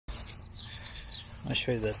I'll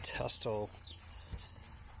show you the Testo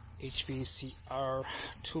HVACR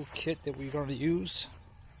toolkit that we're going to use.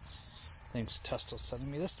 Thanks to Testo sending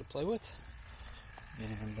me this to play with,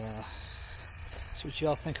 and see what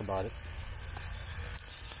y'all think about it.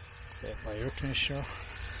 Got my air conditioner.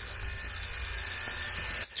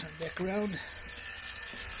 Let's turn it back around.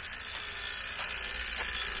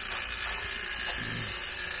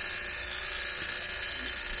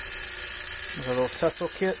 There's our little Testo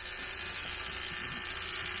kit.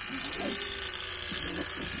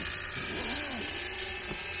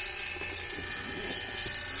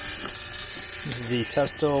 This is the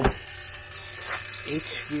Testo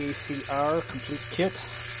HVACR complete kit.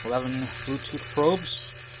 11 Bluetooth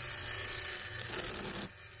probes.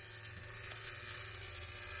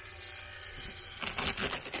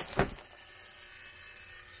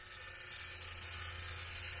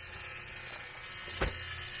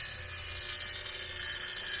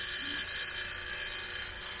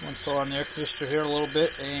 I'm going to throw on the air conditioner here a little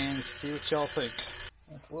bit and see what y'all think.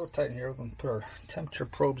 It's a little tight in here. We're going to put our temperature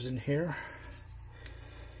probes in here.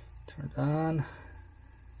 Turn it on.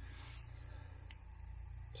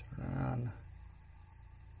 Turn on.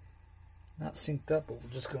 Not synced up, but we're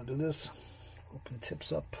just going to do this. Open the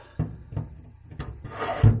tips up.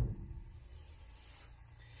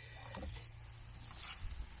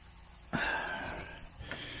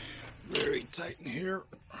 Very tight in here.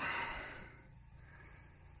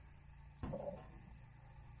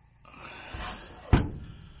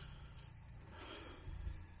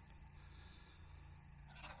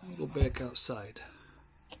 Go back outside.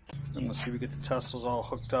 I'm gonna see if we get the Testos all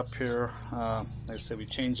hooked up here. Like I said, we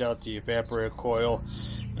changed out the evaporator coil,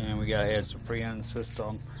 and we gotta add some freon in the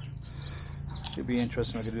system. Should be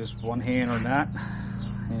interesting if I can do this with one hand or not,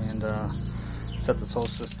 and set this whole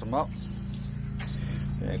system up.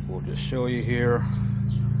 Okay, we'll just show you here.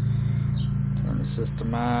 Turn the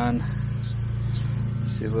system on.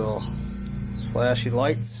 See little flashy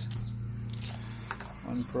lights.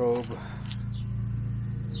 One probe.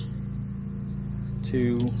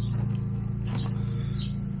 2,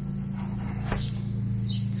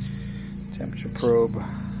 temperature probe,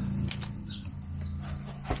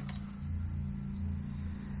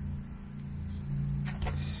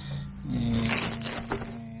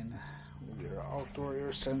 and we'll get our outdoor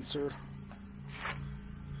air sensor.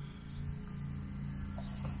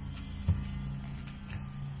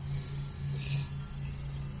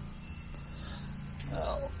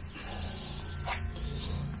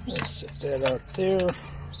 We'll set that out there.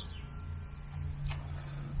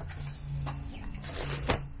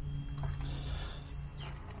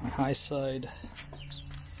 My high side.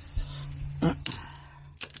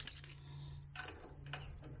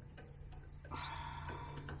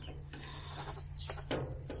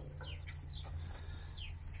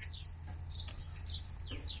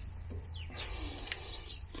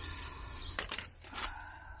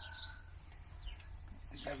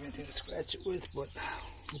 Have anything to scratch it with, but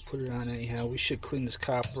we'll put it on anyhow. We should clean this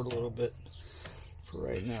copper a little bit. For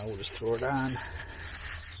right now, we'll just throw it on.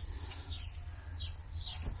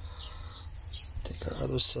 Take our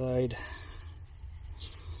other side.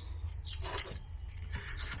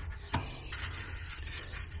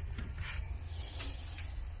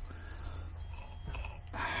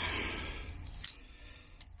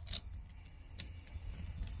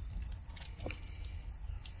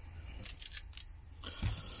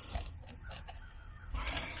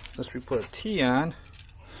 Unless we put a T on,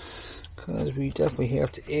 because we definitely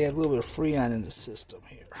have to add a little bit of freon in the system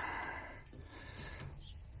here.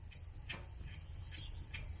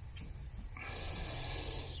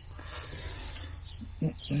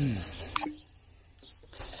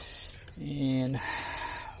 And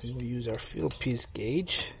we will use our field piece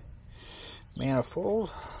gauge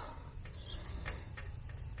manifold.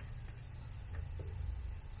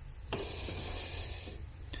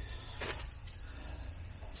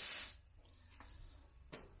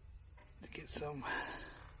 Get some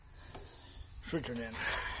refrigerant in.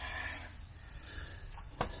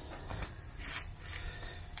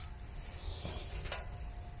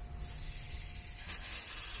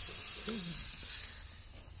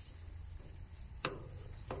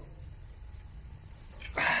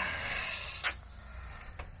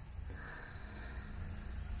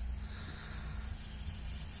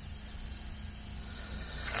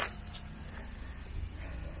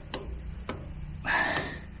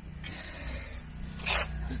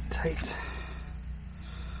 Tight.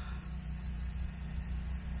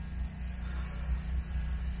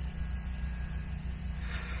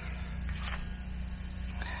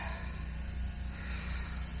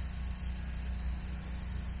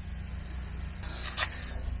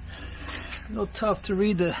 a little tough to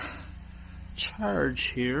read the charge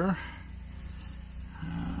here.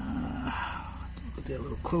 Look at that a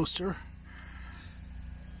little closer.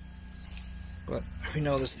 But we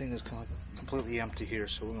know this thing is completely empty here,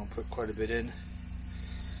 so we're going to put quite a bit in.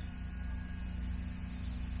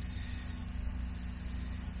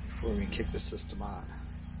 Before we kick the system on.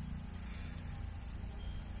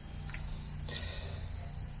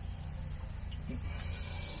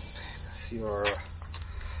 See our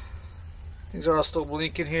things are all still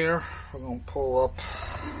blinking here. We're going to pull up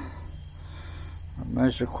our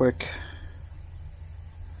MeasureQuick.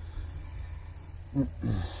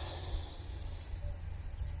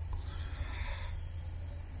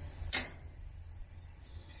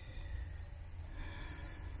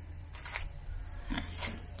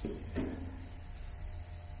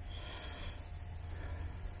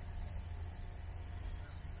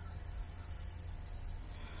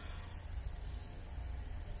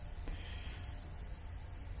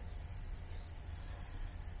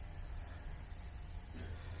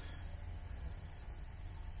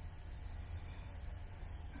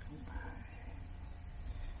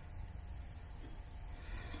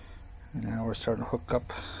 Now we're starting to hook up.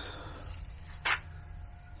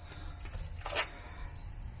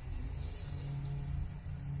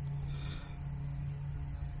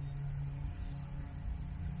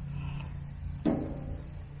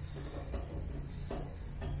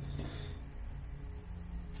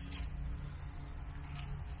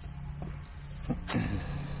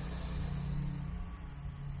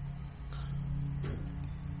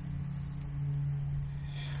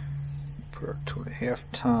 Put our 2.5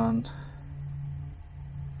 ton.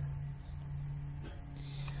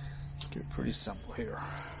 Get it pretty simple here.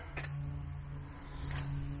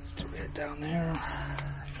 Let's throw that down there.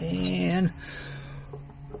 And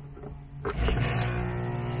so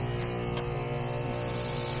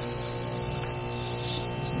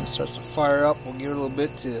when it starts to fire up, we'll give it a little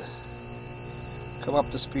bit to come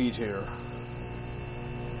up to speed here.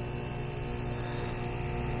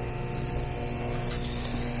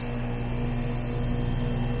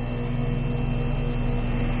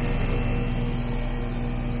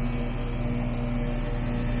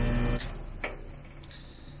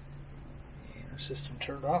 System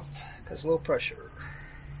turned off because low pressure.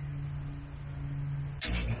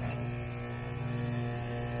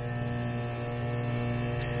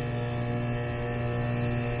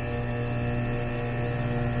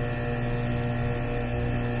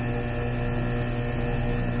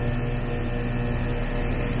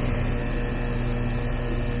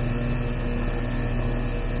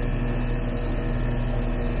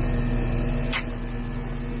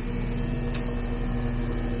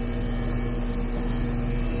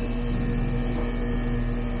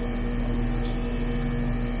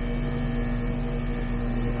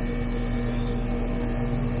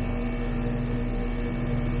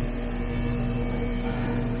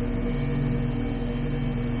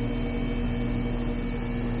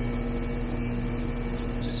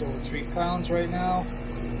 Over 3 pounds right now.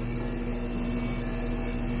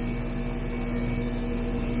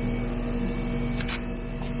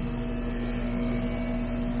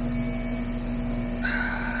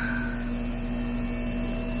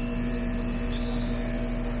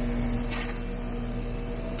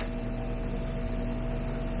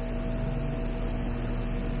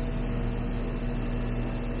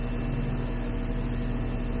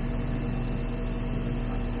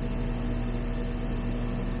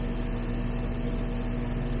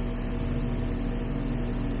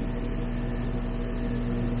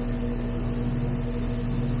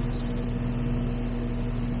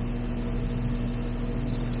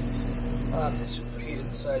 Lots of superheat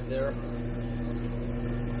inside there.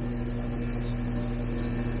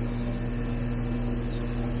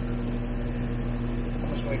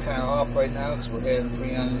 I'm just going to kind of off right now because we're adding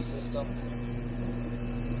Freon in the system.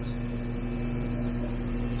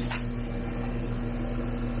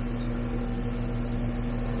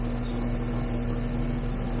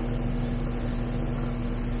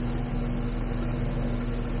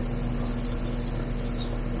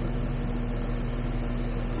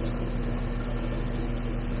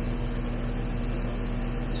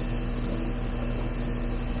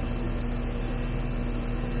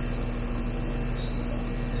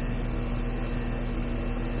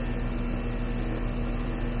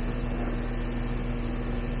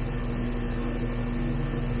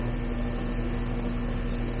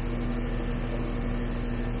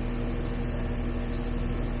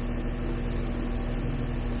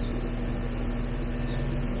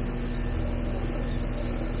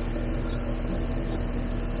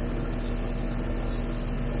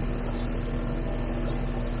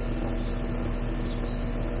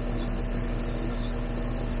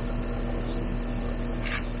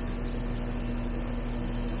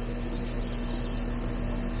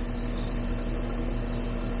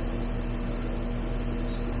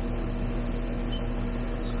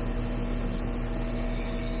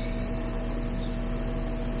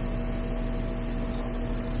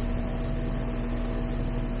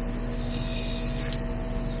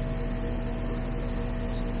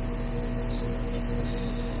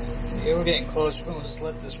 Okay, we're getting close. We're going to just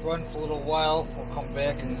let this run for a little while. We'll come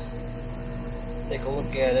back and take a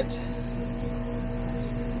look at it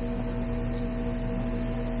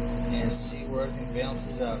and see where everything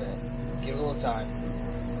balances out at. Give it a little time.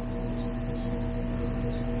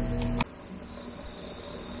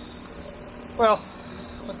 Well,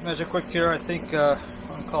 with MeasureQuick here, I think I'm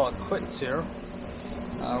going to call it quits here.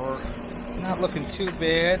 We're not looking too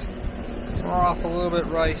bad. We're off a little bit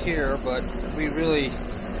right here, but we really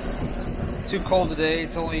too cold today.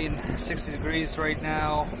 It's only 60 degrees right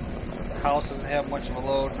now. The house doesn't have much of a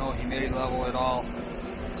load, no humidity level at all.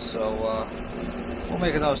 So we'll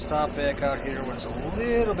make another stop back out here when it's a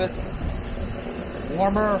little bit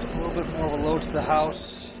warmer, a little bit more of a load to the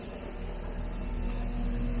house.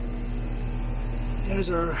 There's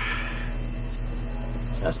our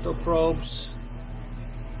Testo probes.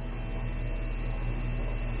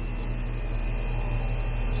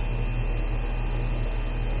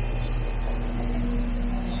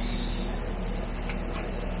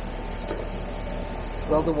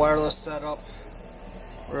 Well, the wireless setup.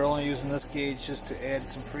 We're only using this gauge just to add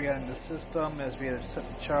some freon in the system as we had to set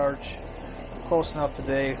the charge. Close enough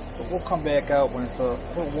today, but we'll come back out when it's a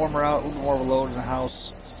little warmer out, a little more of a load in the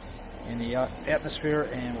house, in the atmosphere,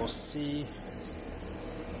 and we'll see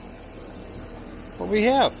what we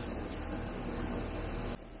have.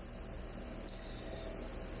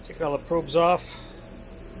 Take all the probes off.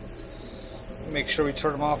 Make sure we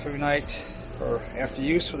turn them off every night or after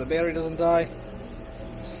use so the battery doesn't die.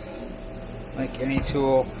 Like any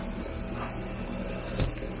tool.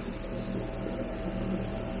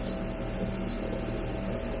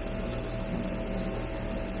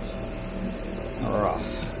 We're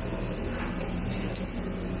off.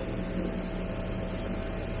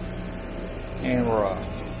 And we're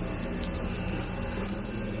off.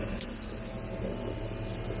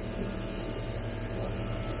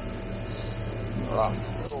 We're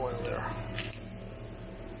off. A little oil there.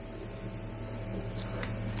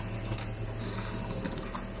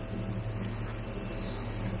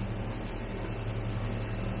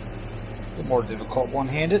 A more difficult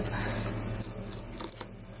one-handed.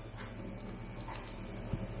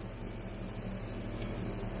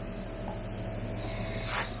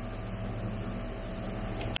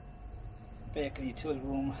 Back in the utility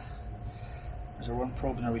room, there's our one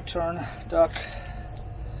probe in the return duct.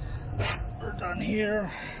 We're done here.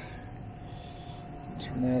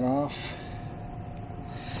 Turn that off.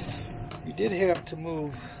 We did have to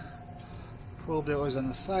move the probe that was on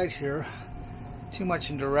the side here too much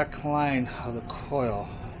in direct line of the coil,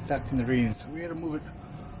 affecting the readings. So we had to move it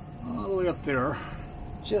all the way up there,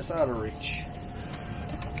 just out of reach.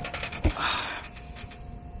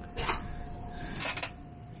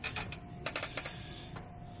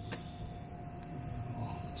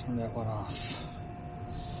 Turn that one off.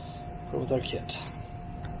 Go with our kit.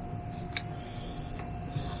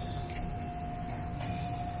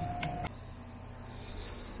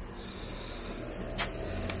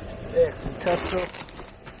 Back to the Testo.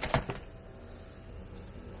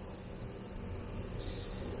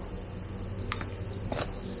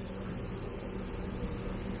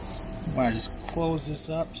 I want to just close this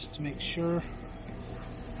up just to make sure.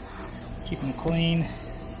 Keeping it clean,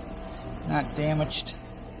 not damaged.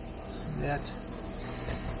 See that?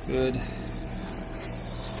 Good.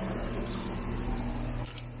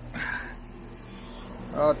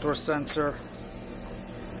 Outdoor sensor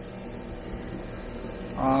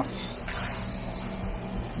off.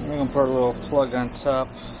 We're going to put a little plug on top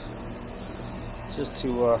just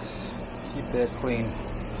to keep that clean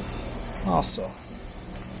also.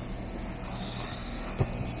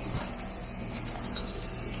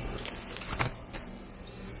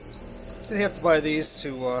 Did have to buy these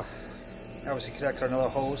to obviously connect another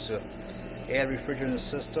hose to add refrigerant in the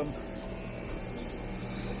system.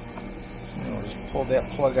 And we'll just pull that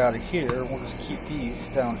plug out of here. We'll just keep these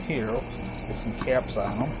down here. Get some caps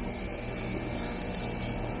on them.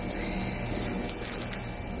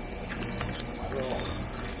 A little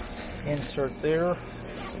insert there.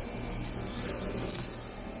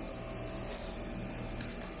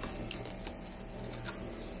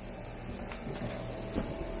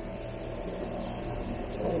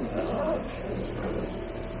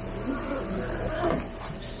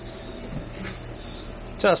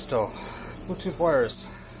 Testo Bluetooth wires.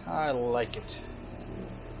 I like it.